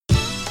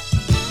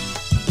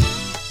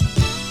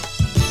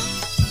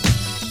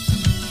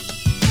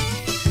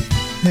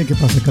Hey, ¿qué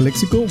pasa,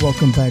 Calexico?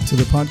 Welcome back to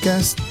the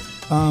podcast.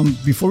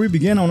 Before we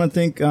begin, I want to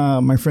thank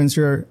my friends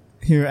here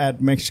at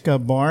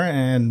Mexica Bar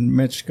and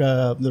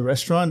Mexica, the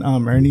restaurant.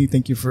 Ernie,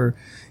 thank you for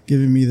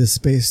giving me the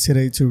space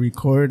today to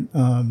record.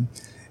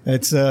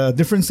 It's a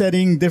different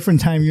setting,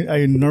 different time.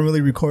 I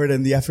normally record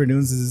in the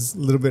afternoons. This is a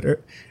little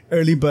bit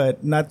early,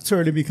 but not too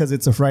early because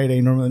it's a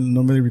Friday.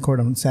 Normally record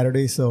on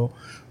Saturday, so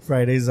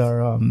Fridays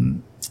are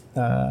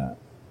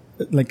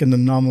like an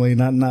anomaly.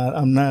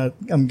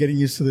 I'm getting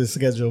used to this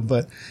schedule,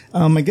 but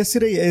my guest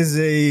today is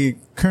a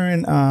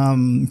current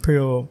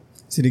Imperial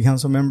City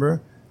Council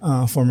member,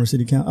 former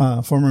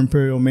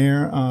Imperial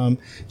Mayor.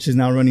 She's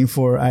now running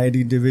for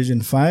ID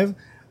Division 5.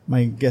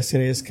 My guest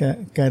today is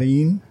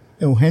Karin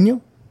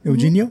Eugenio.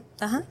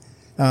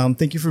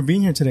 Thank you for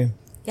being here today.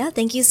 Yeah,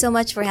 thank you so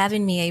much for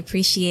having me. I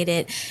appreciate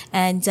it.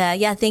 And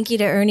thank you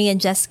to Ernie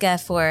and Jessica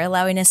for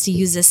allowing us to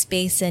use this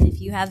space. And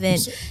if you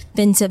haven't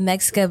been to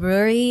Mexica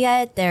Brewery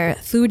yet, their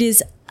food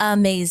is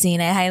amazing.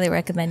 I highly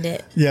recommend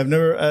it. Yeah, I've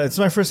never. It's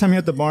my first time here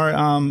at the bar.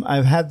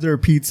 I've had their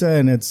pizza,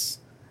 and their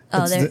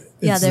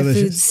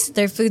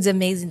food's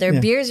amazing. Their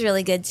beer's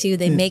really good too.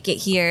 They make it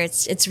here.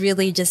 It's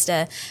really just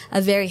a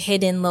very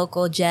hidden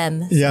local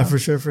gem. Yeah, for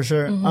sure.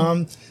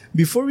 Mm-hmm.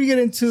 Before we get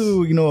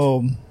into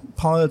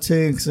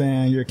politics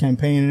and your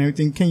campaign and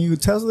everything, can you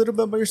tell us a little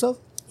bit about yourself?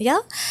 Yeah.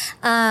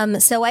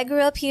 So I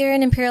grew up here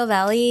in Imperial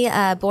Valley,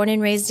 born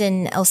and raised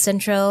in El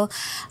Centro.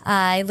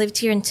 I lived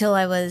here until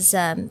I was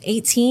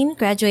 18,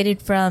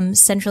 graduated from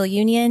Central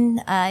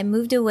Union. I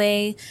moved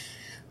away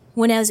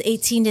when I was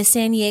 18 to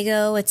San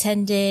Diego,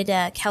 attended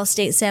Cal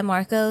State San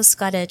Marcos,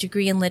 got a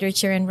degree in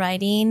literature and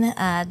writing,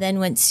 then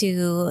went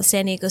to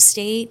San Diego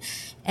State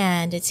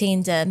and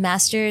attained a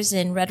master's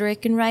in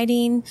rhetoric and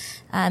writing.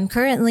 I'm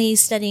currently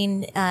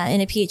studying in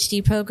a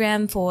PhD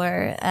program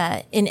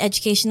in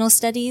educational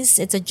studies.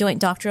 It's a joint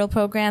doctoral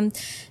program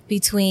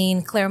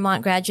between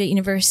Claremont Graduate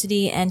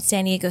University and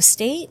San Diego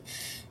State.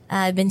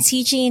 I've been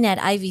teaching at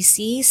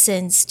IVC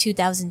since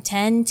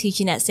 2010,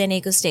 teaching at San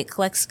Diego State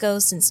Calexico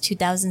since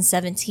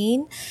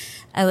 2017.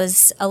 I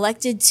was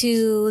elected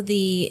to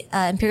the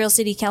Imperial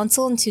City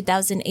Council in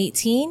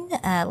 2018.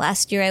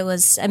 Last year,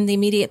 I'm the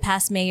immediate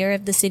past mayor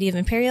of the city of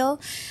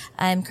Imperial.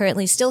 I'm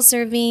currently still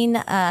serving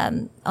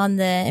on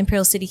the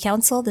Imperial City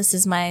Council. This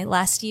is my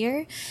last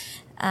year.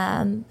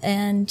 And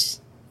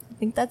I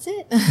think that's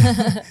it.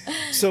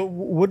 So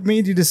what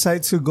made you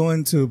decide to go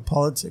into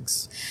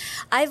politics?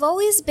 I've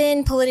always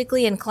been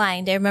politically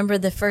inclined. I remember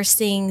the first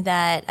thing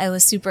that I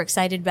was super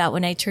excited about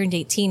when I turned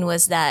 18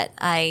 was that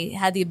I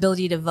had the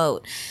ability to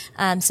vote.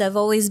 So I've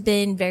always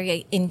been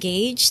very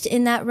engaged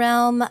in that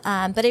realm.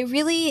 But it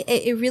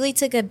really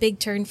took a big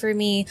turn for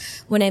me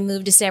when I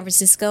moved to San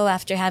Francisco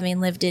after having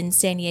lived in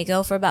San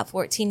Diego for about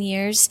 14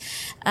 years.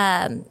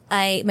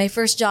 My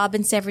first job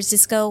in San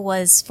Francisco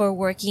was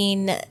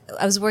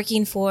I was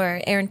working for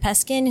Aaron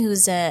Peskin,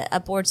 who's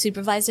a board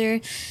supervisor,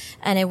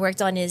 and I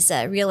worked on his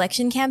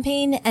re-election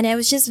campaign. And I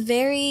was just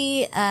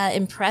very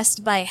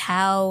impressed by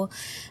how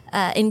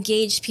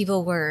engaged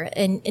people were,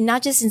 and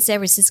not just in San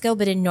Francisco,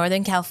 but in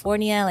Northern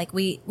California. Like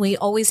we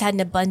always had an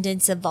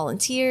abundance of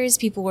volunteers.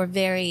 People were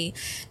very,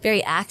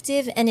 very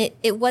active, and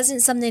it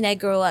wasn't something I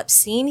grew up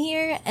seeing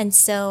here. And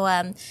so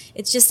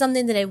it's just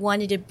something that I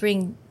wanted to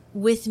bring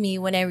with me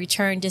when I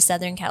returned to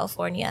Southern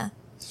California.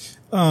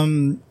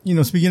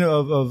 Speaking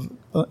of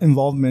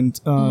involvement,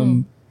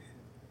 I'm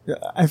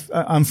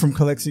from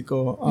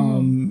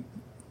Calexico.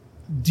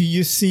 Do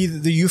you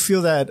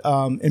feel that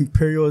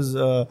Imperial is,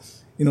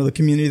 the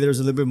community there's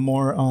a little bit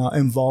more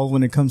involved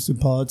when it comes to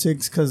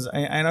politics? Because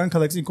I know in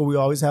Calexico we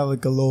always have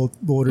like a low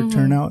voter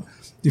turnout.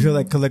 Do you feel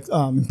like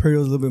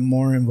Imperial is a little bit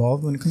more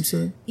involved when it comes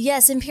to it?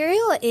 Yes,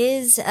 Imperial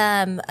is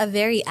a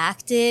very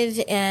active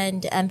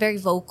and very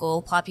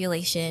vocal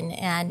population.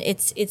 And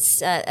it's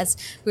as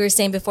we were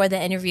saying before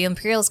the interview,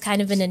 Imperial is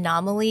kind of an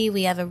anomaly.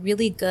 We have a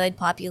really good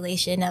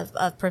population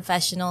of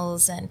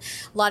professionals and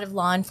a lot of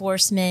law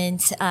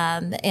enforcement.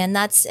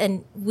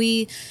 And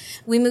we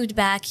moved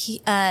back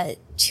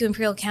to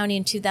Imperial County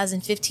in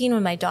 2015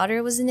 when my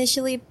daughter was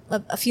initially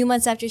a few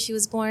months after she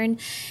was born.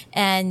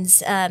 And,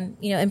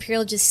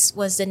 Imperial just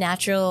was the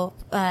natural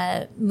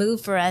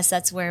move for us.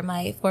 That's where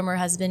my former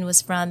husband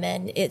was from.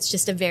 And it's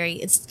just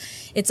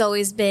it's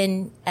always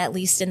been at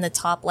least in the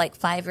top like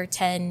 5 or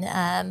 10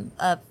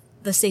 of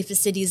the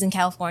safest cities in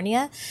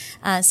California.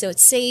 So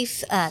it's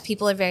safe.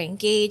 People are very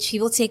engaged.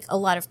 People take a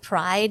lot of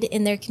pride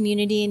in their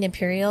community in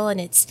Imperial.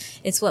 And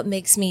it's what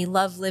makes me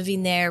love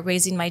living there,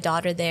 raising my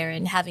daughter there,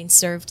 and having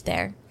served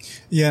there.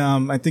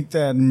 Yeah. I think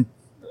that,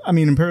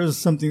 Imperial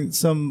is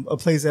a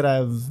place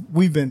that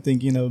we've been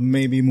thinking of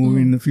maybe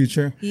moving in the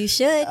future. You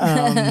should.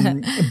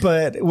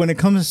 But when it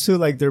comes to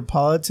like their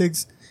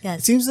politics, yes.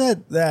 It seems that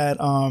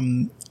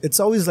it's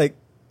always like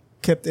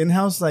kept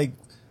in-house, like,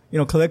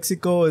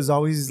 Calexico is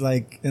always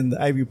like in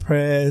the Ivy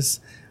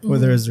Press,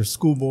 whether it's their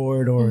school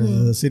board or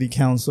the city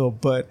council.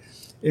 But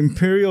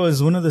Imperial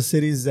is one of the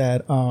cities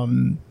that,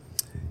 in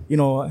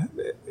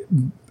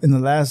the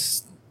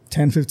last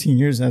 10, 15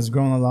 years has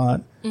grown a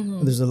lot.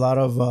 There's a lot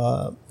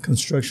of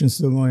construction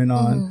still going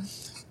on.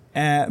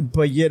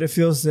 But yet it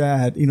feels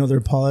that,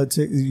 their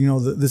politics,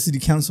 the city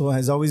council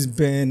has always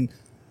been,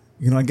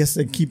 I guess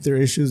they keep their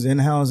issues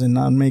in-house and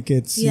not make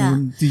it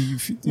seem...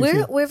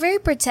 Yeah. We're very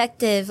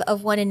protective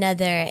of one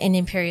another in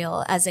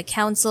Imperial. As a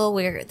council,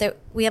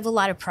 we have a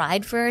lot of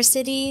pride for our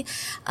city.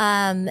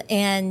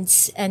 And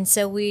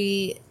so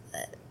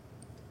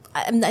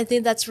I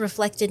think that's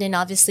reflected in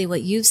obviously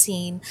what you've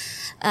seen.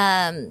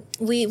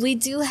 We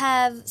do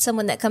have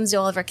someone that comes to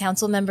all of our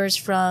council members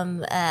from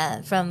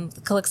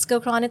the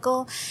Calexico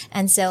Chronicle.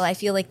 And so I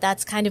feel like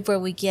that's kind of where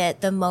we get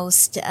the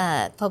most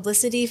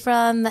publicity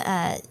from.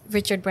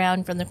 Richard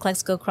Brown from the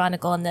Calexico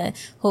Chronicle and the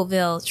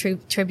Holtville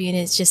Tribune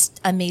is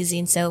just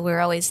amazing. So we're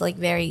always like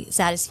very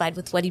satisfied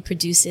with what he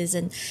produces.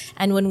 And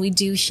when we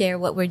do share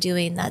what we're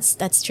doing,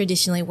 that's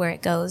traditionally where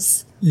it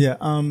goes. Yeah.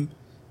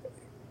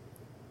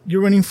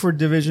 You're running for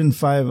Division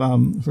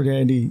 5 for the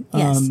ID.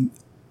 Yes.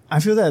 I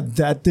feel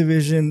that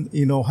division,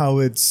 how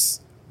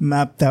it's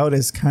mapped out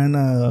is kind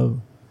of...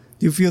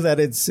 Do you feel that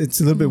it's a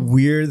little bit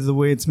weird the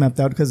way it's mapped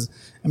out? Because,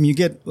 you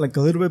get like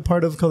a little bit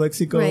part of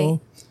Calexico, right,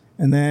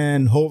 and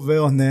then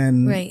Holtville, and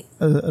then right,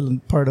 a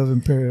part of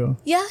Imperial.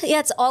 Yeah,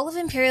 it's all of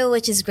Imperial,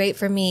 which is great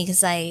for me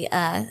because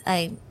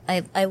I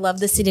love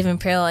the city of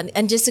Imperial.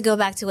 And just to go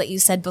back to what you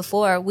said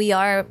before, we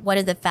are one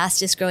of the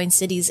fastest growing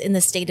cities in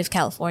the state of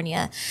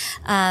California.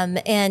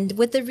 And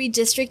with the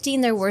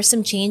redistricting, there were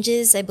some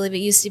changes. I believe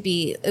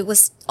it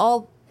was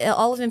all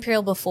of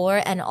Imperial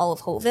before and all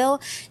of Holtville.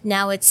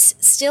 Now it's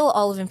still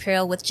all of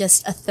Imperial with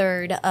just a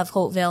third of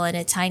Holtville and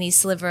a tiny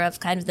sliver of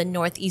kind of the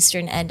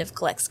northeastern end of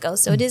Calexico.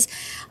 So it is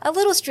a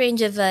little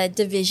strange of a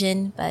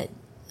division, but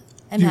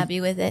I'm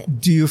happy with it.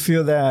 Do you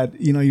feel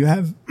that, you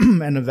have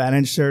an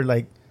advantage there,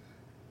 like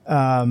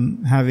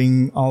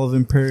having all of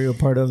Imperial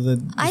part of the...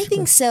 I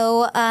think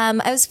so.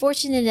 I was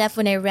fortunate enough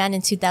when I ran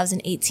in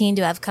 2018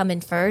 to have come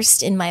in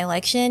first in my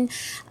election.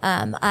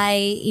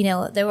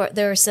 There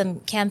were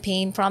some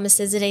campaign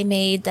promises that I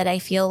made that I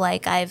feel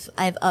like I've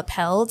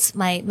upheld.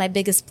 My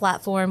biggest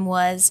platform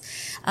was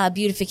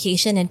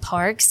beautification in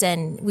parks,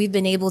 and we've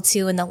been able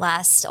to, in the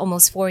last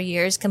almost 4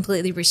 years,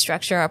 completely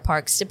restructure our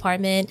parks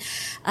department.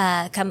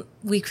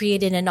 We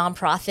created a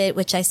nonprofit,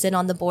 which I sit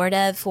on the board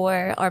of,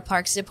 for our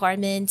parks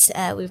department.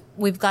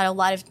 We've got a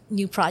lot of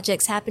new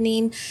projects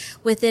happening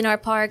within our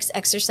parks,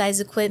 exercise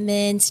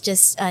equipment,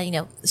 just,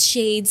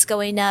 shades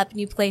going up,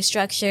 new play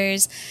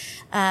structures.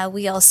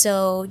 We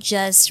also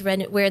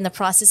we're in the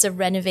process of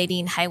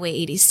renovating Highway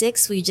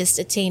 86. We just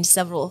attained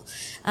several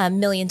 $1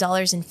 million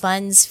in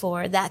funds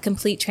for that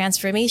complete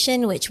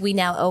transformation, which we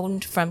now own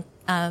from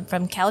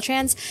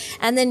Caltrans.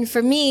 And then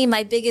for me,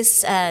 my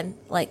biggest,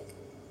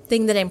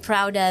 thing that I'm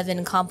proud of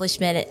and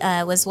accomplishment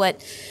was what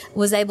I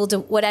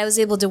was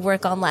able to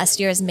work on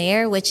last year as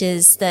mayor, which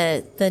is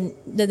the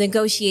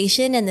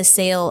negotiation and the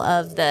sale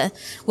of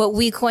what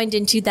we coined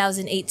in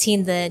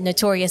 2018 the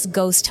notorious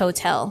ghost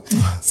hotel.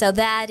 So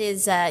that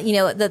is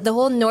the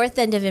whole north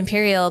end of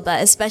Imperial,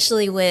 but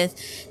especially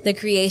with the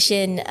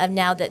creation of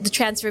now the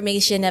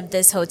transformation of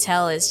this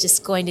hotel is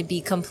just going to be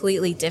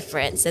completely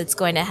different. So it's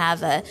going to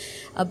have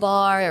a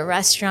bar, a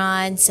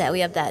restaurant.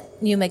 We have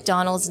that new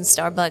McDonald's and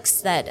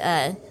Starbucks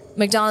that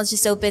McDonald's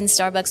just opened.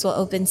 Starbucks will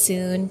open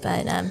soon,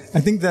 but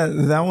I think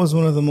that was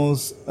one of the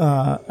most,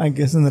 I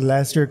guess, in the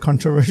last year,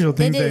 controversial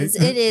things.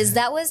 It is.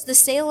 That was the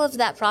sale of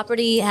that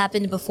property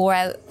happened before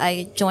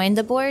I joined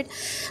the board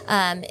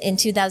in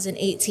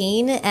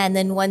 2018, and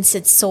then once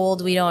it's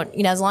sold, we don't,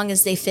 as long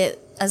as the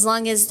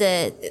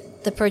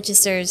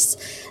purchasers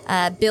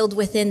build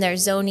within their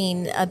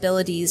zoning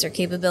abilities or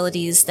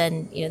capabilities,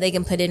 then they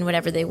can put in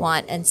whatever they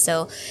want. And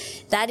so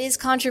that is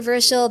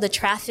controversial. The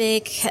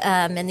traffic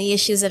and the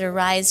issues that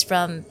arise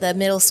from the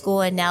middle school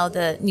and now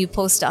the new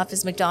post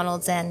office,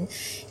 McDonald's and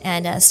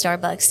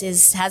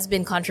Starbucks has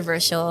been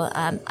controversial.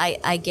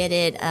 I get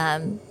it.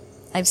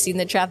 I've seen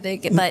the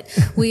traffic, but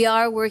we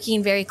are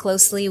working very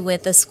closely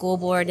with the school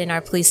board and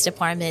our police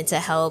department to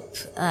help,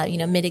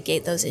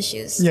 mitigate those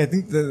issues. Yeah, I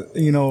think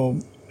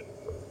that,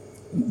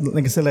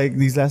 like I said, like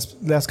these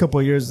last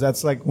couple of years,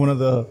 that's like one of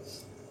the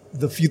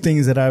few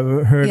things that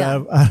I've heard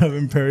out of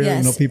Imperial.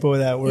 Yes. People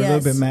that were a little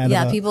bit mad.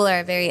 Yeah, people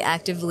are very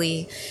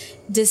actively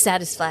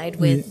dissatisfied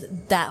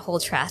with that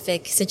whole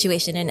traffic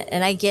situation,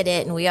 and I get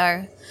it, and we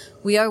are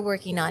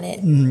working on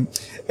it. Mm-hmm.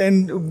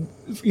 And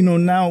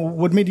now,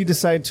 what made you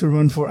decide to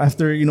run for,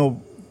 after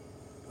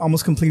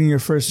almost completing your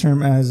first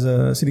term as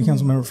a city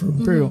council member for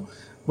Imperial?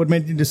 What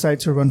made you decide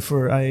to run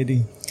for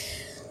IAD?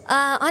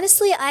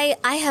 Honestly,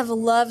 I have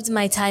loved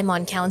my time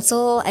on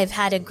council. I've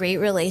had a great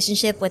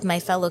relationship with my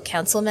fellow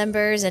council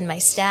members and my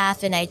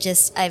staff, and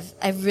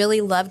I've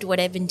really loved what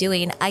I've been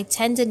doing. I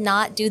tend to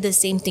not do the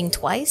same thing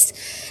twice,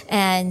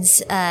 and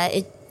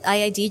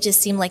IID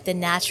just seemed like the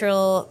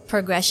natural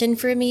progression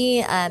for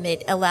me.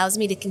 It allows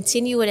me to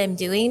continue what I'm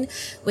doing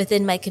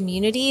within my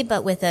community,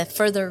 but with a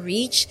further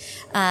reach.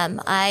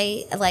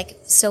 I, like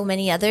so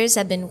many others,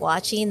 have been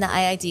watching the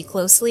IID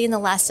closely in the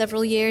last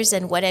several years,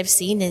 and what I've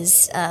seen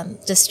is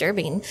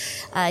disturbing.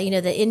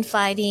 The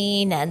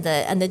infighting and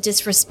the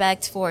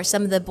disrespect for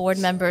some of the board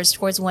members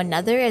towards one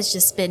another has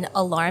just been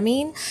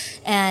alarming.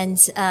 And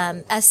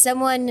as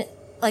someone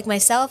like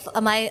myself,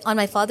 on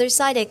my father's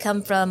side, I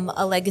come from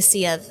a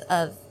legacy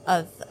of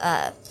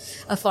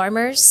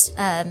farmers,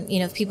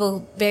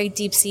 people very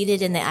deep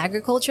seated in the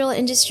agricultural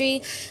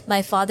industry.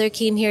 My father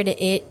came here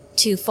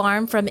to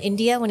farm from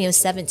India when he was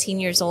 17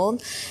 years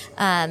old,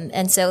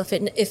 and so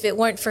if it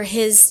weren't for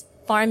his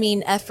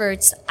farming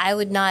efforts, I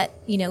would not,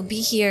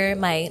 be here.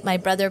 My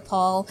brother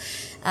Paul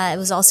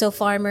was also a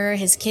farmer.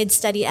 His kids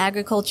study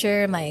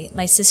agriculture.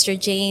 My sister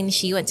Jane,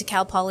 she went to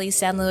Cal Poly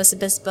San Luis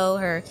Obispo.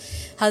 Her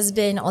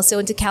husband also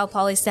went to Cal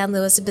Poly San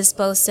Luis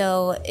Obispo.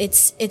 So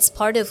it's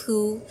part of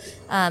who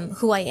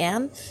I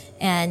am,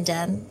 and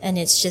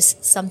it's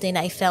just something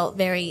I felt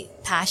very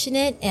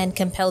passionate and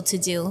compelled to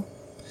do.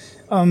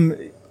 I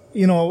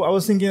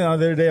was thinking the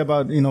other day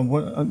about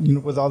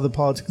with all the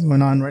politics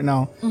going on right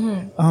now.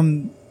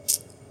 Mm-hmm.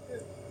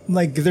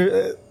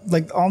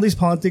 Like all these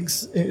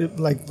politics,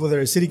 like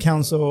whether it's city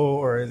council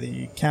or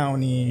the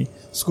county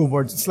school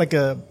boards, it's like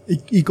a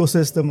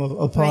ecosystem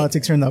of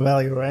politics here in the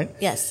valley, right?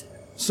 Yes.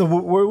 So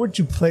where would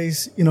you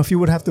place, if you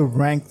would have to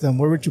rank them,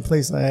 where would you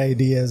place the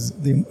IID as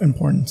the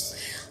importance?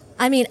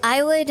 I mean,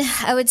 I would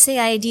say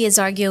IID is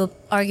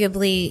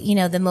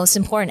arguably, the most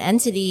important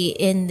entity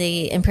in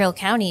the Imperial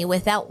County.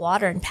 Without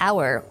water and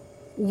power,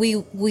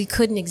 we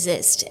couldn't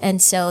exist.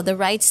 And so the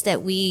rights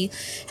that we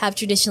have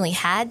traditionally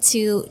had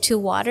to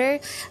water,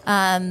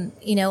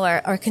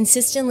 are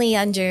consistently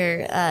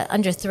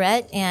under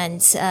threat.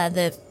 And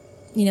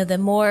the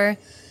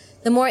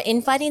more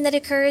infighting that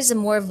occurs, the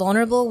more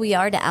vulnerable we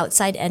are to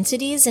outside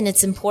entities. And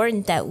it's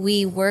important that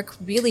we work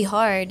really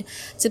hard,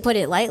 to put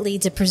it lightly,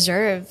 to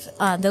preserve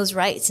those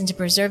rights and to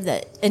preserve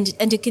that and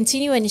to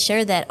continue and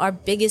ensure that our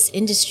biggest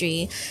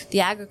industry,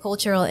 the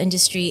agricultural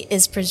industry,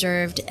 is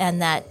preserved,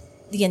 and that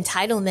the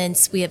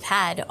entitlements we have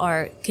had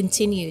are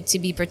continued to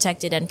be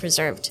protected and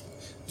preserved.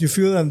 Do you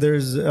feel that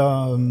there's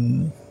a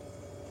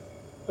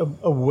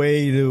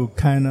way to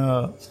kind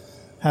of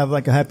have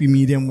like a happy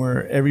medium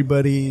where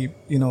everybody,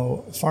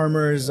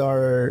 farmers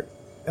are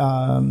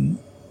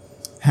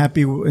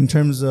happy in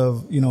terms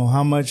of,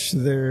 how much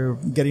they're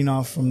getting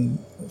off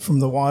from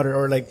the water,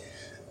 or like,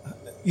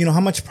 how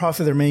much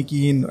profit they're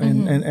making,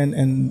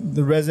 and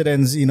the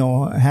residents,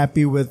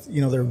 happy with,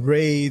 their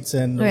rates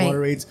and the water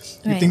rates.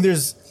 Do you think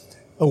there's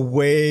a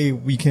way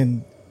we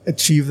can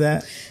achieve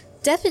that?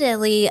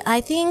 Definitely.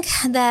 I think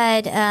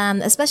that,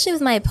 especially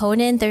with my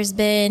opponent, there's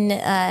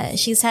been,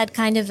 she's had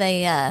kind of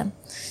a,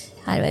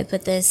 how do I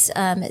put this?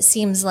 It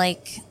seems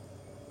like,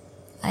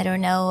 I don't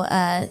know,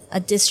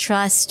 a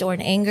distrust or an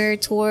anger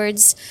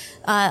towards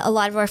a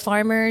lot of our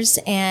farmers.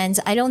 And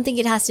I don't think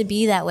it has to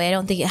be that way. I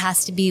don't think it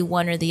has to be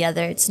one or the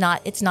other. It's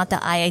not the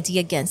IID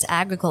against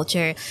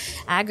agriculture.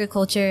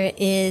 Agriculture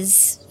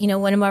is,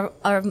 one of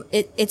our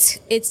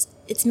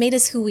it's made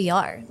us who we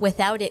are.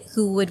 Without it,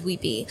 who would we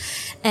be?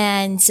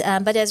 And,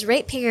 but as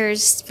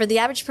ratepayers, for the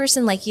average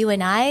person like you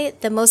and I,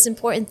 the most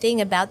important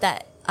thing about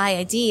that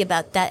IID,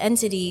 about that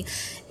entity,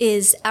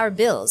 is our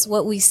bills,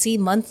 what we see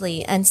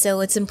monthly. And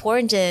so it's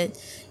important to,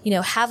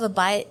 have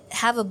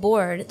a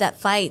board that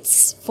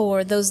fights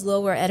for those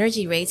lower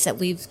energy rates that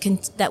we've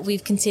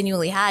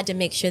continually had, to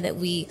make sure that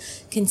we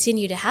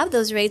continue to have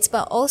those rates,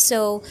 but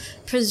also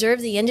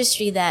preserve the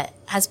industry that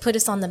has put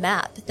us on the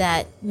map,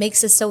 that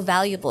makes us so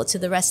valuable to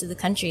the rest of the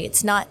country.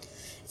 It's not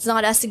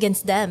us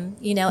against them,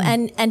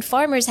 and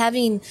farmers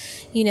having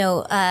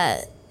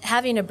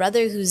a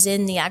brother who's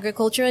in the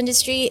agriculture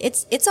industry,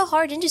 it's a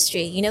hard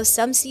industry.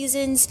 Some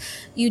seasons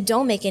you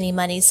don't make any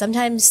money.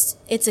 Sometimes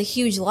it's a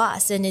huge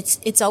loss, and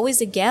it's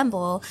always a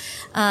gamble.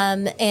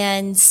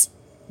 And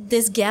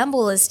this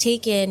gamble is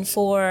taken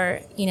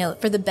for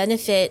the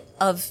benefit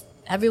of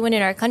everyone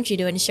in our country,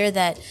 to ensure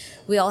that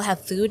we all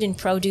have food and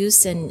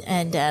produce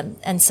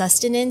and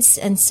sustenance.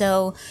 And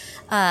so,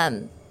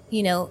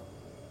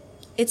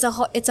 it's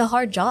a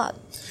hard job.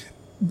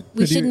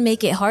 We shouldn't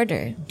make it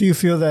harder. Do you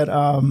feel that,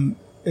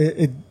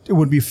 it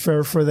would be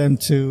fair for them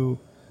to,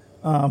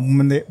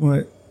 when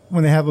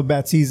they have a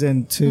bad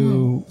season,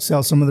 to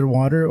sell some of their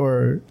water,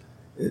 or,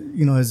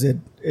 is it,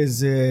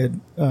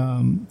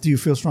 do you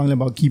feel strongly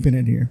about keeping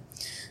it here?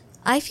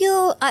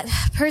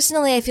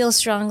 Personally, I feel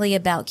strongly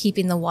about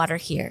keeping the water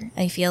here.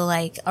 I feel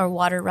like our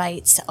water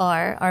rights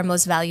are our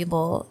most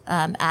valuable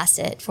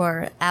asset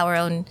for our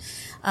own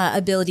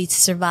ability to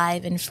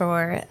survive, and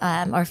for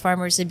our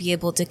farmers to be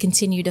able to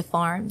continue to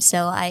farm.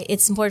 So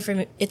it's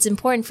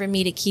important for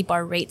me to keep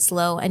our rates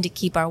low and to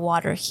keep our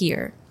water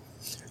here.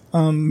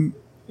 You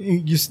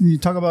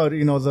talk about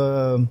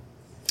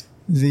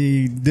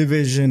the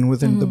division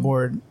within the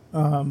board.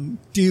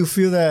 Do you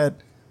feel that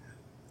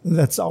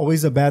that's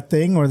always a bad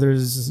thing, or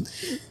there's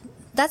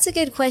That's a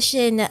good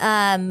question.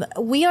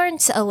 We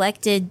aren't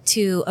elected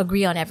to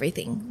agree on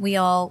everything. We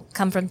all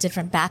come from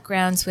different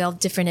backgrounds. We all have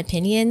different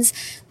opinions.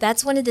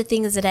 That's one of the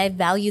things that I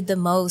valued the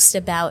most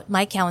about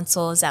my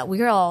council, is that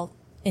we're all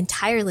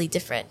entirely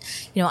different.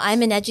 You know,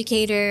 I'm an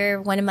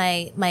educator. One of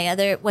my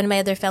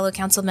other fellow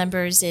council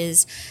members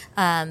is,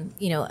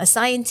 a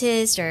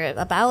scientist or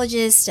a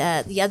biologist.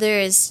 The other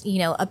is,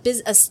 a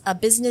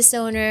business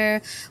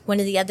owner. One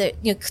of the other,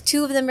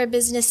 two of them are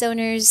business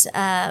owners.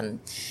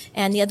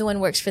 And the other one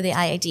works for the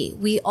IID.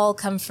 We all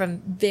come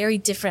from very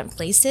different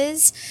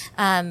places.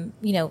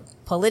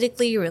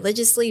 Politically,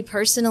 religiously,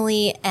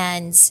 personally,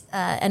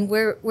 and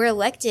we're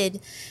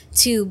elected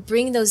to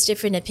bring those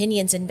different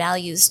opinions and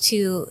values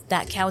to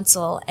that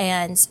council.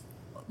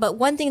 But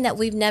one thing that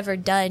we've never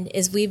done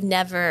is we've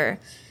never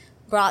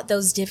brought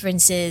those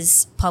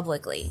differences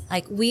publicly.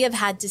 Like, we have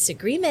had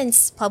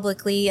disagreements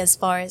publicly, as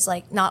far as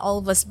like not all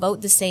of us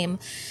vote the same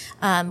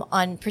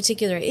on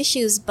particular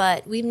issues,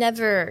 but we've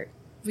never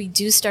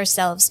reduced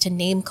ourselves to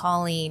name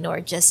calling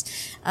or just,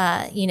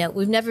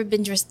 we've never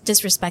been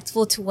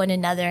disrespectful to one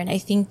another. And I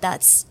think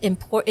that's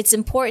important. It's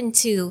important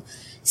to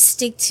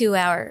stick to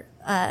our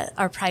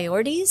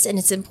priorities, and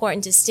it's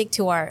important to stick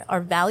to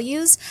our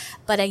values.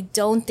 But I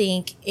don't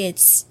think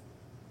it's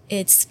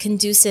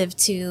conducive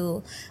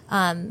to,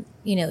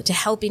 to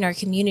helping our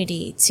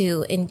community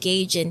to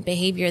engage in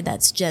behavior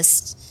that's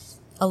just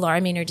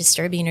alarming or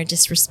disturbing or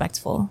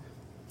disrespectful.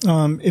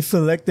 If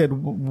elected,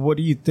 what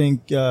do you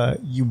think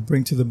you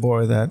bring to the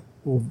board that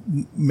will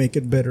make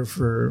it better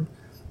for,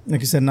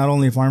 like you said, not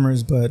only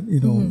farmers, but,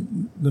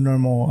 the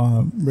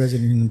normal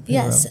resident?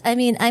 Yes. I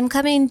mean, I'm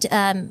coming,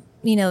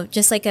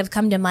 just like I've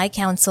come to my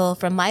council,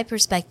 from my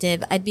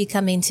perspective, I'd be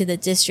coming to the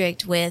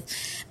district with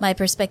my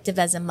perspective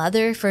as a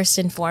mother, first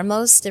and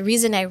foremost. The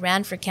reason I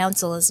ran for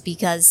council is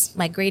because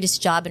my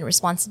greatest job and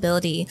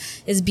responsibility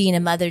is being a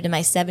mother to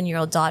my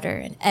 7-year-old daughter.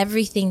 And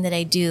everything that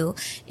I do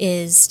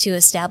is to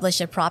establish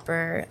a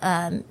proper,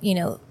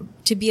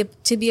 to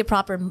be a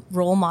proper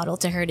role model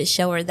to her, to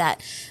show her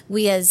that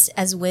we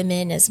as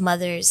women, as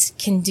mothers,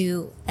 can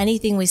do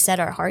anything we set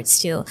our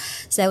hearts to.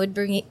 So I would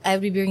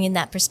be bringing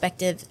that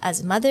perspective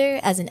as a mother,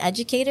 as an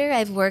educator.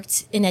 I've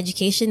worked in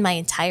education my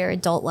entire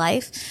adult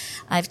life.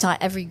 I've taught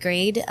every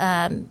grade,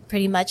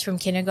 pretty much from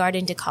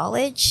kindergarten to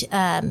college.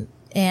 And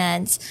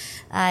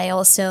I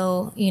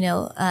also,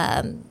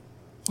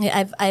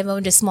 I've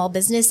owned a small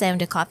business. I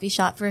owned a coffee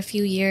shop for a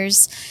few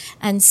years.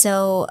 And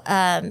so,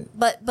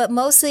 but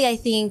mostly I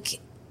think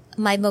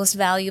my most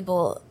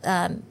valuable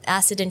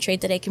asset and trait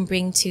that I can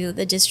bring to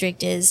the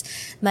district is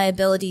my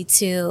ability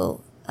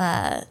to,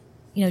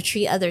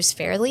 treat others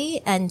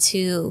fairly and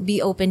to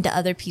be open to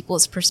other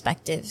people's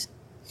perspectives.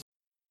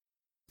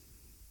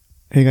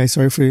 Hey guys,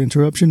 sorry for the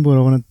interruption, but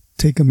I want to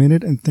take a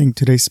minute and thank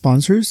today's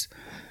sponsors.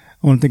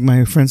 I want to thank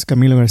my friends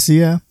Camilo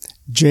Garcia,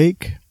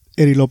 Jake,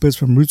 Eddie Lopez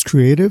from Roots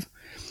Creative,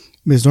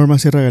 Ms. Norma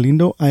Sierra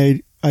Galindo,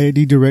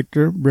 IID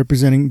Director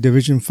representing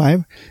Division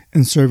 5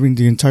 and serving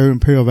the entire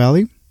Imperial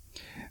Valley,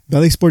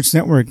 Valley Sports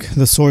Network,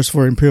 the source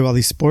for Imperial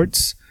Valley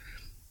sports.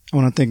 I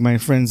want to thank my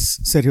friends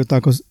Sergio's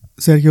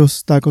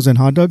Tacos and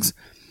Hot Dogs,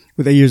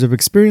 with 8 years of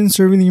experience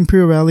serving the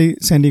Imperial Valley,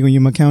 San Diego, and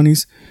Yuma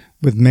counties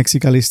with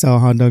Mexicali-style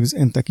hot dogs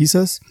and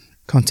taquizas.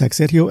 Contact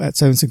Sergio at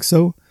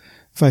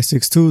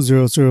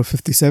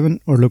 760-562-0057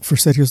 or look for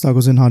Sergio's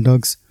Tacos and Hot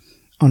Dogs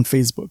on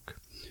Facebook.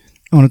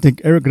 I want to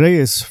thank Eric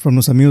Reyes from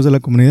Los Amigos de la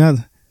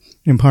Comunidad,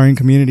 empowering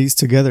communities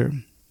together.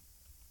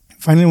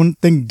 Finally, I want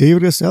to thank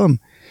David Gastelum.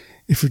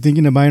 If you're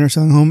thinking of buying or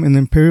selling a home in the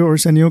Imperial or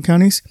San Diego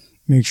counties,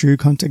 make sure you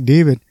contact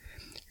David.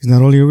 He's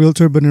not only a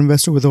realtor, but an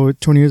investor with over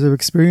 20 years of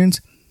experience,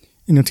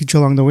 and he'll teach you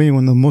along the way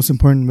one of the most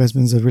important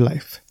investments of your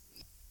life.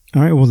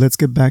 All right, well, let's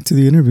get back to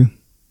the interview.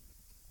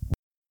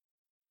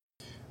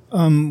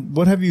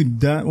 What have you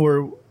done,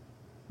 or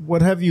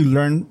what have you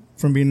learned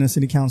from being in the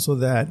city council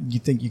that you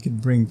think you could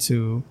bring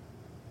to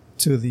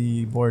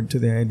the board, to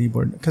the ID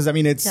board? Because I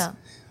mean, it's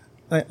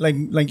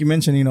like you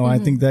mentioned, I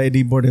think the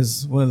ID board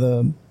is one of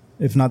the,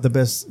 if not the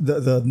best,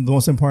 the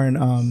most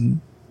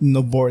important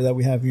board that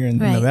we have here in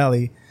the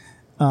valley.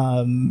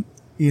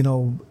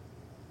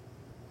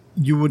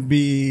 You would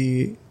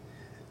be,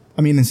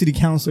 I mean, in city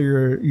council,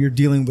 you're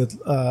dealing with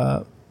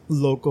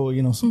local,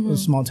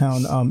 small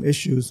town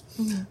issues.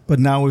 But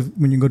now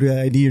when you go to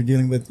the ID, you're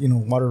dealing with,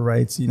 water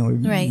rights,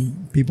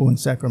 people in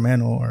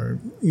Sacramento or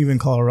even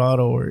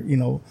Colorado or,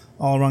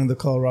 all along the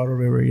Colorado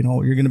River,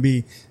 you're going to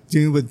be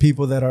dealing with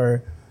people that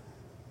are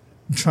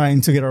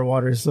trying to get our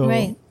water.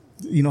 So,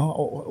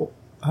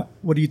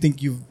 what do you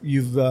think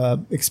you've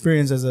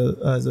experienced as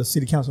a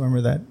city council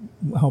member that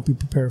help you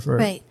prepare for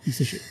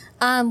these issues?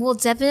 Well,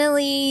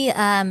 definitely,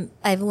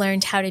 I've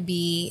learned how to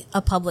be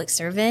a public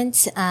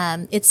servant.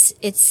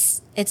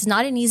 It's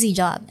not an easy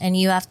job, and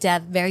you have to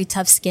have very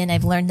tough skin.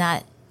 I've learned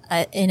that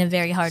in a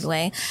very hard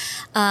way.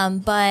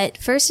 But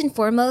first and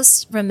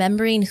foremost,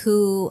 remembering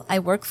who I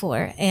work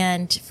for.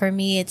 And for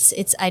me,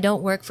 it's I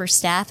don't work for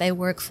staff. I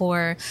work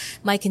for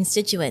my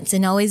constituents,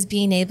 and always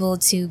being able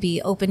to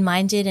be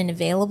open-minded and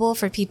available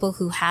for people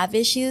who have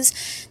issues.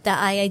 The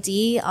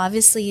IID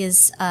obviously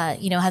is,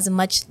 has a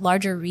much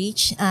larger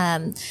reach,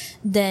 than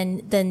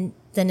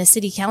a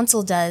city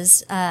council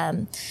does.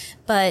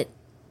 But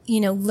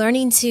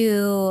learning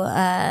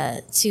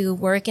to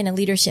work in a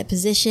leadership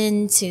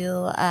position,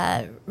 to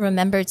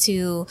remember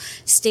to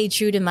stay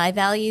true to my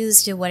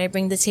values, to what I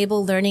bring to the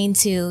table, learning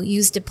to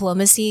use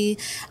diplomacy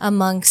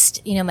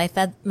amongst,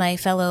 my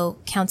fellow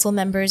council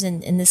members,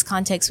 and in this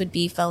context would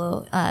be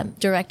fellow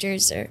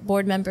directors or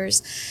board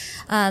members.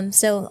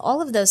 So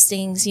all of those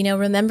things,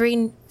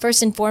 remembering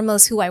first and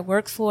foremost who I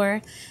work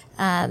for,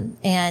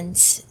 and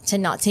to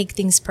not take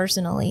things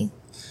personally.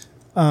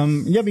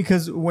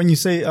 Because when you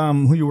say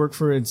who you work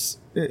for, it's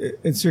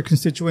your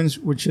constituents,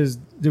 which is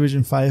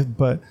Division 5.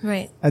 But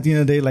right. At the end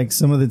of the day, like,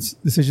 some of the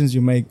decisions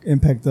you make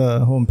impact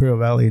the whole Imperial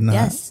Valley.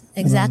 Yes,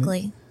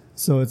 exactly.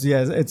 So it's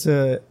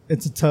a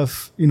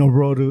tough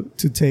road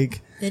to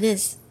take. It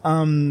is.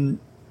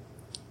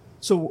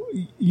 So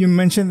you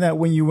mentioned that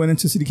when you went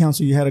into city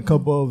council, you had a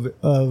couple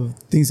of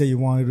things that you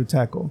wanted to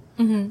tackle.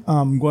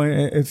 Mm-hmm.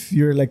 If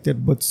you're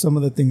elected, what's some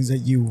of the things that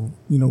you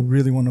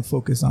really want to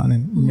focus on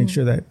and make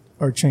sure that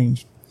are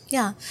changed?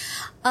 Yeah.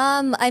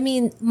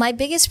 My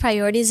biggest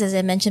priorities, as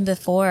I mentioned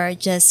before, are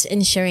just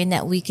ensuring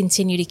that we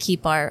continue to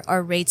keep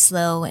our rates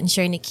low,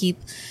 ensuring to keep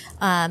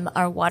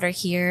our water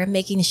here,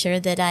 making sure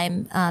that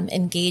I'm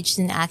engaged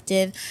and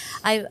active.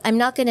 I'm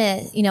not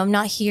gonna, I'm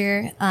not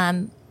here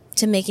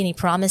to make any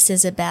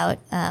promises about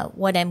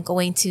what I'm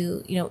going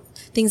to,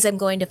 things I'm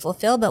going to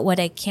fulfill. But what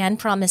I can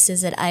promise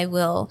is that I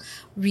will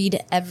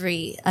read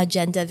every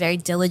agenda very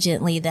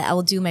diligently, that I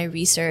will do my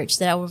research,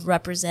 that I will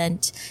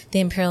represent the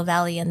Imperial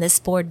Valley and this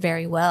board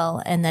very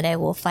well, and that I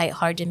will fight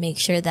hard to make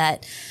sure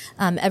that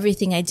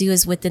everything I do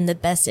is within the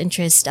best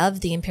interest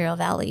of the Imperial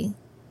Valley.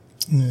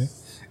 Okay.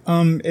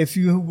 If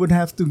you would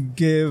have to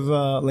give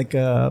like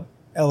a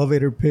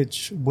elevator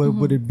pitch, what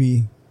would it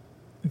be?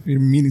 If you're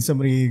meeting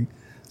somebody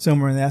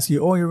somewhere and they ask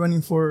you, "Oh, you're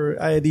running for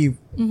IID,"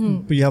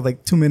 but you have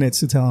like 2 minutes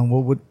to tell them,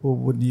 what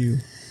would you?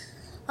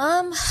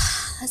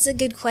 That's a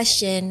good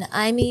question.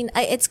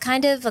 It's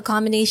kind of a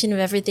combination of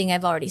everything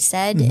I've already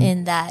said,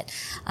 in that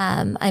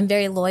I'm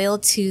very loyal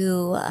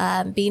to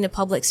being a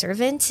public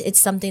servant. It's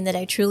something that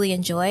I truly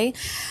enjoy,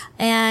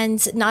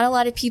 and not a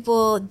lot of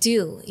people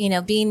do.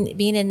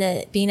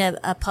 Being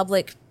a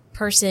public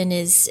person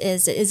is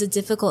a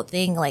difficult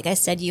thing. Like I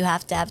said, you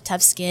have to have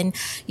tough skin.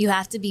 You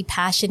have to be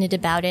passionate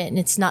about it, and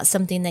it's not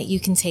something that you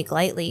can take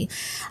lightly.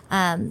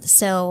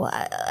 So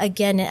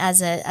again,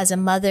 as a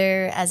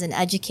mother, as an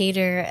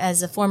educator,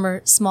 as a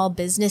former small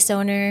business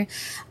owner,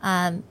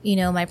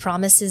 my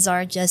promises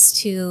are just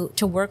to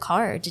work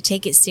hard, to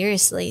take it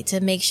seriously, to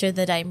make sure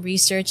that I'm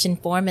research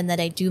informed and that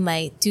I do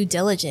my due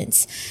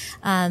diligence,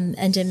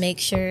 and to make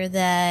sure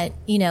that,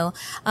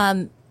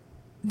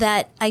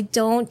 that I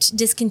don't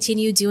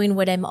discontinue doing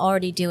what I'm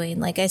already doing.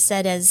 Like I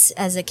said, as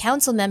a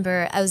council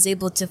member, I was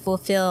able to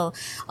fulfill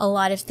a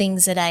lot of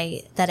things that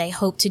I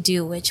hope to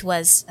do, which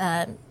was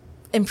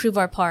improve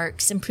our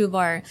parks, improve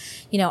our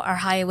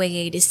Highway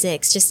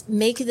 86, just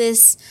make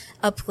this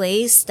a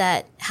place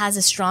that has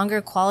a stronger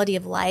quality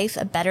of life,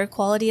 a better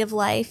quality of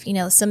life.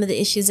 Some of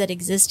the issues that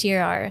exist here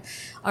are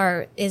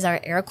our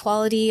air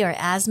quality, our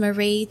asthma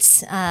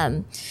rates,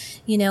 and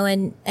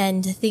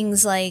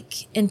things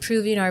like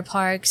improving our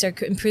parks or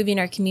improving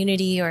our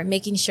community, or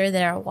making sure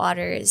that our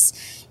water is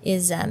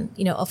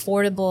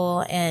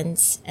affordable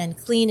and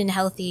clean and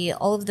healthy.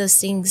 All of those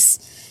things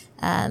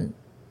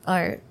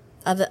are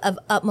of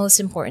utmost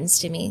importance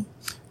to me.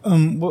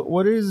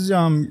 What is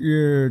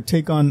your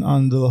take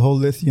on the whole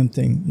lithium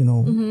thing?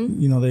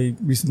 They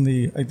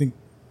recently, I think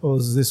it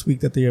was this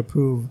week, that they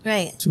approved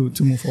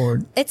to move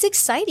forward. It's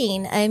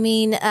exciting.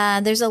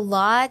 There's a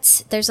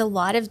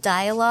lot of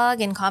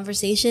dialogue and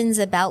conversations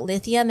about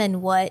lithium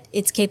and what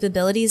its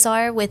capabilities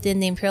are within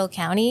the Imperial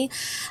County.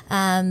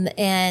 And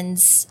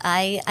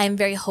I'm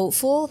very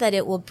hopeful that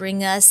it will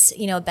bring us,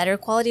 a better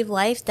quality of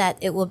life, that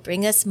it will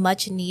bring us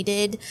much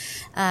needed,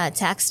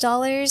 tax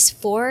dollars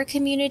for our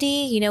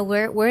community.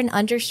 We're an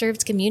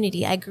underserved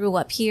community. I grew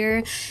up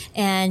here,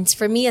 and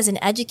for me as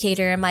an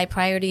educator, my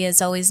priority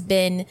has always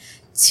been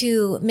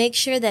to make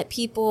sure that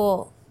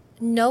people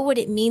know what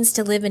it means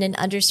to live in an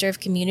underserved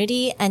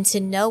community, and to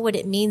know what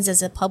it means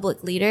as a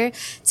public leader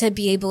to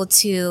be able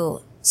to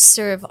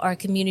serve our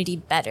community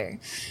better,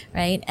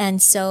 right?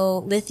 And so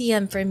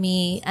lithium, for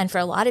me and for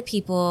a lot of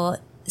people,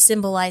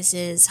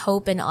 symbolizes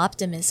hope and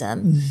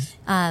optimism.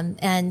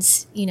 And,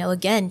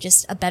 again,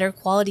 just a better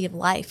quality of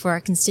life for our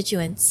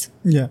constituents.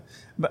 Yeah.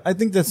 But I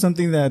think that's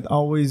something that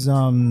always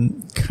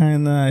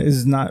kind of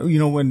is not,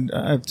 when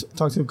I've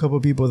talked to a couple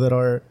of people that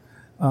are,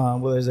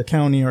 whether it's a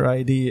county or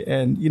ID,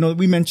 and,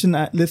 we mentioned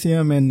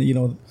lithium and,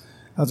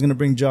 how it's going to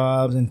bring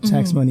jobs and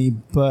tax money,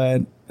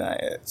 but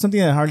something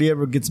that hardly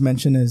ever gets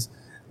mentioned is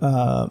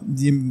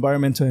the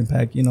environmental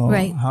impact.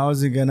 How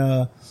is it going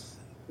to,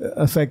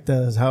 affect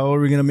us? How are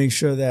we going to make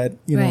sure that,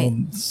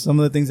 some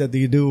of the things that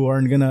they do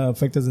aren't going to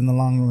affect us in the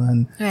long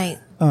run? Right.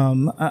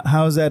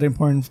 How is that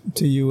important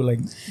to you? Like,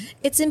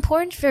 it's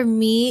important for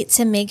me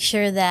to make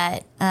sure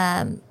that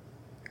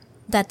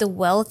that the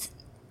wealth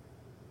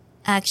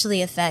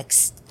actually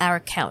affects our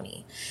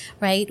county,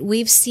 right?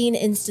 We've seen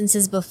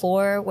instances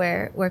before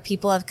where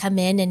people have come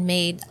in and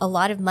made a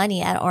lot of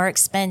money at our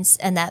expense,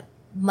 and that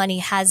money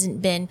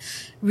hasn't been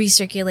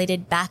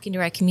recirculated back into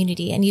our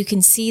community. And you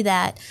can see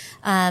that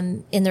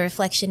in the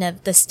reflection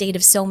of the state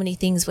of so many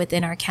things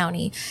within our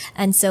county.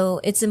 And so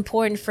it's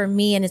important for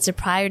me, and it's a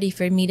priority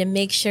for me, to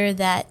make sure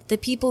that the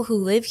people who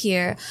live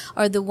here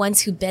are the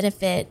ones who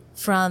benefit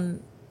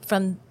from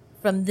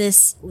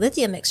this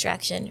lithium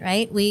extraction,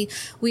 right? We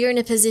are in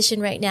a position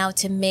right now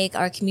to make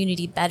our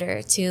community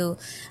better, to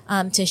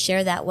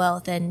share that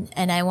wealth,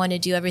 and I want to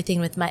do everything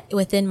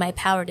within my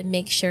power to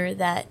make sure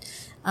that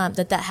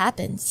that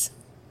happens.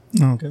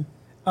 Okay.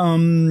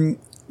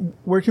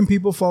 Where can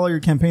people follow your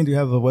campaign? Do you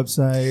have a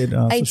website?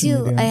 I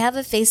do. Media? I have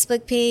a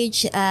Facebook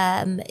page.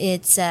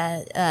 It's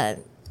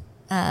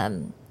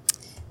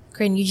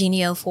Karin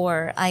Eugenio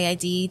for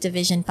IID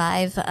Division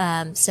 5.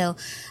 So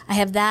I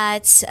have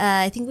that.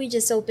 I think we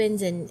just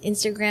opened an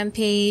Instagram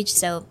page.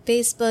 So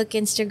Facebook,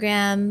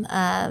 Instagram,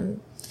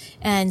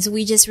 and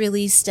we just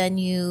released a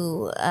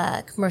new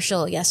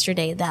commercial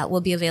yesterday that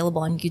will be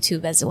available on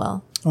YouTube as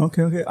well.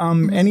 Okay.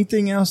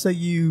 Anything else that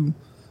you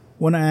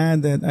want to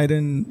add that I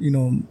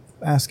didn't,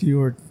 ask you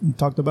or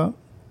talked about?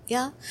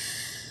 Yeah.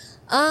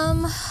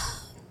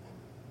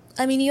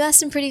 I mean, you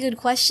asked some pretty good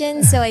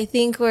questions, so I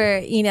think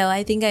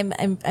I think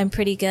I'm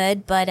pretty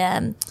good. But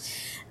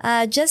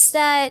just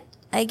that,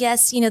 I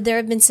guess, there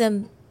have been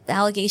some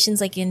allegations,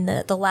 like in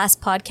the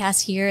last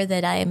podcast here,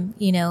 that I'm,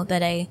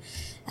 that I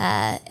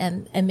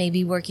am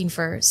maybe working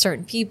for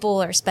certain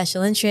people or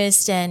special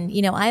interest, and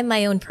I'm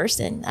my own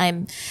person.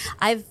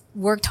 I've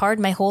worked hard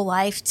my whole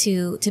life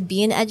to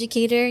be an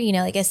educator.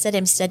 Like I said,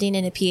 I'm studying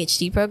in a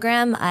PhD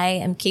program. I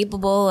am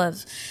capable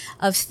of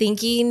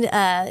thinking,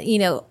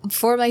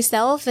 for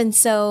myself. And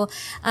so,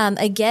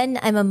 again,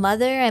 I'm a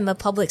mother, I'm a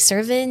public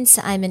servant,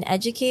 I'm an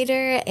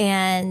educator.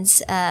 And,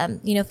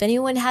 if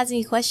anyone has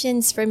any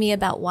questions for me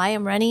about why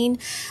I'm running,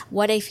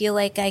 what I feel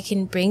like I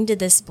can bring to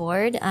this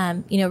board,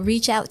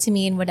 reach out to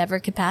me in whatever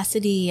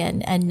capacity,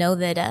 and know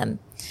that,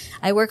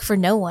 I work for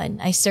no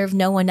one. I serve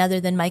no one other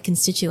than my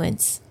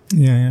constituents.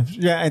 Yeah.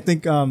 I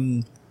think,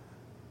 that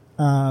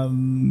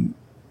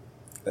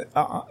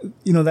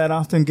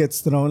often gets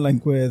thrown,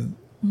 like with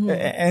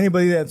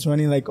anybody that's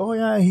running, like, oh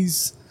yeah,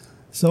 he's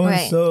so and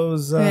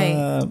so's.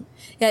 Yeah,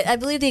 I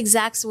believe the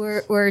exact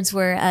words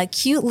were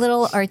cute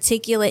little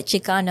articulate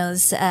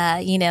Chicanos,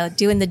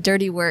 doing the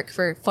dirty work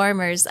for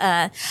farmers.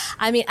 I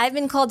mean, I've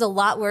been called a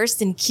lot worse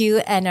than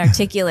cute and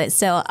articulate,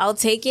 so I'll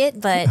take it,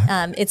 but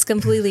it's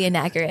completely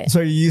inaccurate. So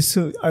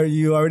are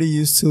you already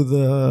used to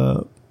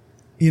the,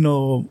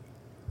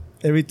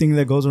 everything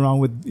that goes around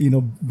with,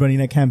 running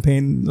a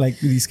campaign, like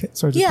these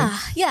sorts of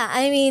things? Yeah.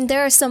 I mean,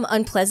 there are some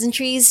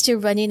unpleasantries to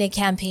running a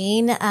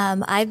campaign.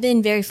 I've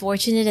been very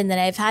fortunate in that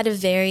I've had a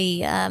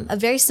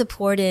very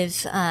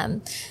supportive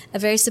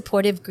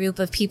group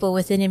of people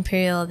within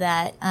Imperial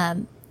that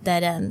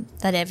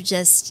have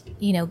just,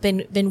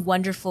 been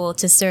wonderful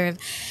to serve.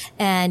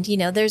 And,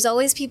 there's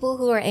always people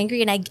who are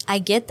angry, and I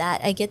get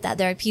that.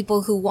 There are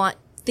people who want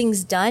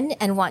things done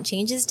and want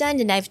changes done.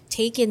 And I've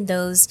taken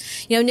those,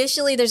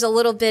 initially there's a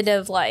little bit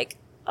of like,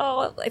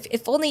 oh,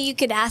 if only you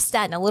could ask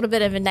that in a little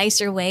bit of a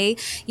nicer way.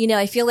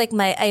 I feel like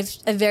I have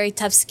a very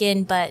tough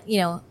skin, but,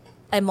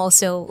 I'm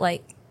also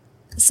like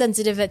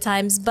sensitive at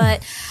times.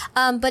 But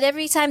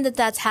every time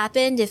that's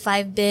happened, if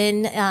I've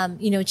been,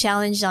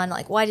 challenged on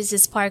like, why does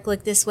this park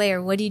look this way?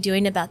 Or what are you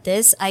doing about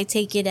this? I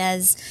take it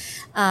as,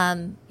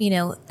 as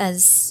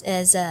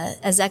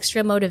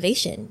extra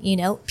motivation.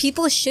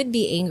 People should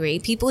be angry.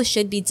 People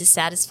should be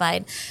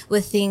dissatisfied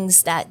with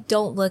things that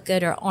don't look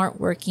good or aren't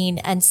working.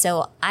 And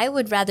so I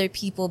would rather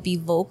people be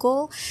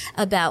vocal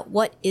about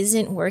what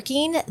isn't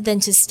working than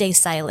to stay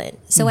silent.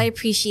 So I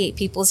appreciate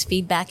people's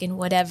feedback in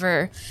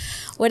whatever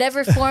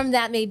form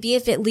that may be.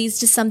 If it leads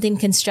to something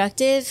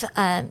constructive,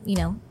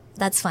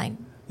 that's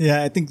fine.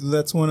 Yeah, I think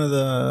that's one of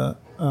the,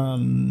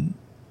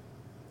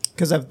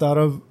 because I've thought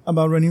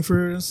about running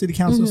for city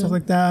council and stuff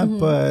like that,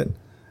 but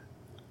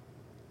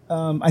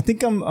I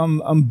think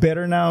I'm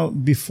better now.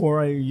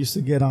 Before I used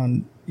to get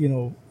on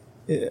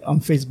on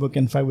Facebook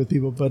and fight with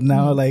people, but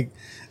now like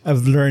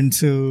I've learned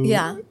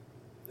to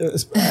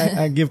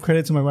I give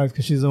credit to my wife,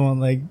 because she's the one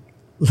like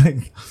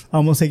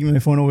almost taking my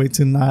phone away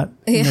to not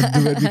do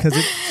it, because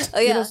it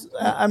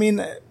I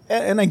mean,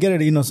 and I get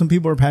it, some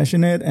people are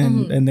passionate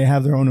and they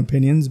have their own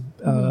opinions,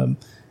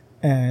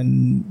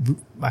 and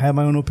I have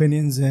my own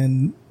opinions,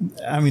 and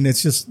I mean,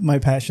 it's just my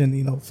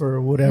passion, for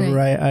whatever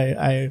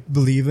I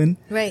believe in.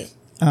 Right.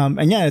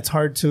 And yeah, it's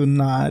hard to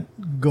not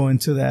go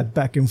into that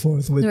back and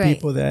forth with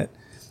people that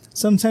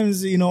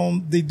sometimes,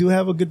 they do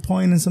have a good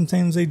point and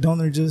sometimes they don't.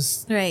 They're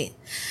just... Right.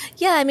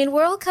 Yeah. I mean,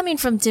 we're all coming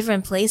from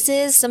different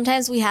places.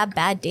 Sometimes we have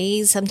bad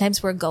days.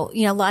 Sometimes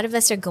a lot of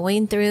us are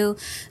going through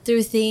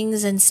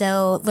things. And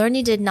so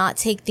learning to not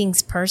take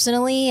things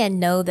personally and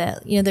know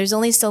that, there's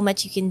only so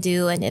much you can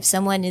do. And if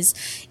someone is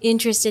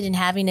interested in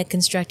having a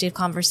constructive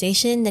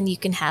conversation, then you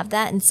can have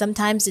that. And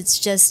sometimes it's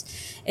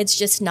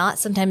just not.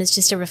 Sometimes it's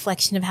just a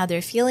reflection of how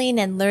they're feeling,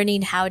 and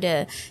learning how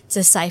to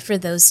decipher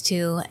those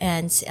two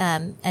and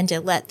to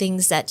let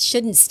things that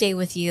shouldn't stay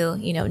with you,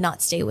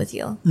 not stay with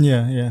you.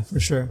 Yeah, for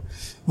sure.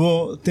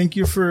 Well, thank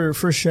you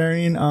for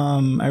sharing.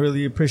 I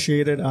really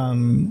appreciate it.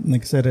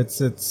 Like I said,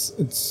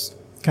 it's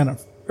kind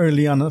of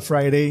early on a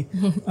Friday,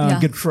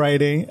 Good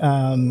Friday.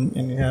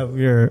 And you have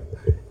your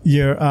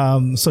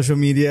social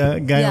media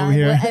guy over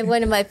here. I have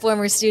one of my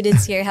former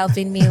students here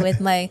helping me with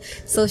my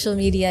social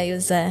media. He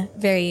was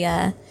very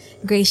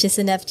gracious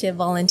enough to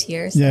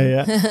volunteer. So.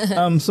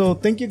 Yeah. So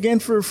thank you again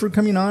for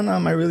coming on.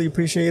 I really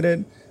appreciate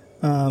it.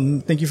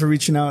 Thank you for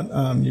reaching out.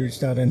 You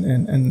reached out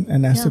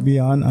and asked to be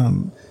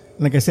on.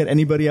 Like I said,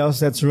 anybody else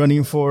that's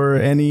running for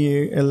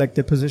any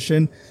elected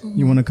position,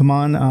 you want to come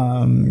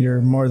on,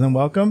 you're more than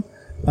welcome.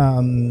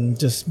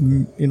 Just,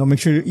 make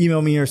sure you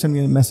email me or send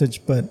me a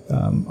message, but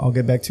I'll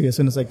get back to you as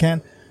soon as I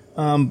can.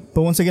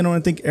 But once again, I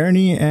want to thank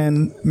Ernie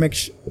and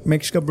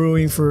Mexika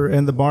Brewing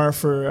and the bar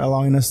for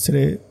allowing us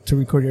today to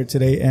record here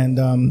today.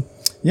 And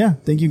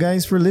thank you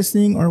guys for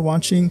listening or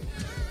watching,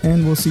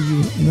 and we'll see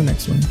you in the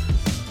next one.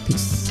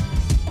 Peace.